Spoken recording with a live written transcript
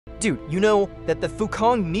Dude, you know that the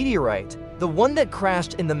Fukang meteorite, the one that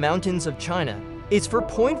crashed in the mountains of China, is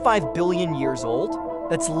 4.5 billion years old?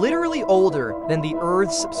 That's literally older than the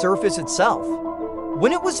Earth's surface itself.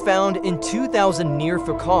 When it was found in 2000 near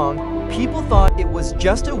Fukang, people thought it was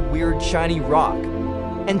just a weird shiny rock,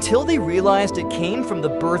 until they realized it came from the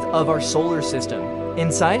birth of our solar system.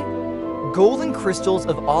 Inside, golden crystals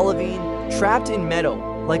of olivine trapped in metal,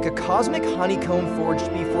 like a cosmic honeycomb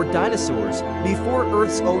forged before dinosaurs, before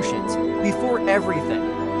Earth's oceans, before everything.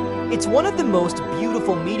 It's one of the most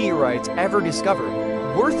beautiful meteorites ever discovered,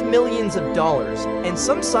 worth millions of dollars, and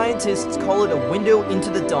some scientists call it a window into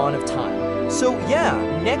the dawn of time. So yeah,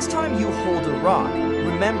 next time you hold a rock,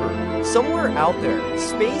 remember, somewhere out there,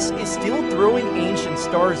 space is still throwing ancient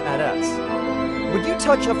stars at us. Would you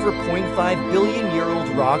touch a 4.5 billion year old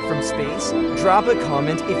rock from space? Drop a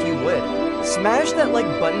comment if you would. Smash that like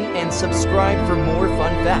button and subscribe for more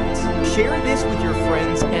fun facts. Share this with your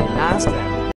friends and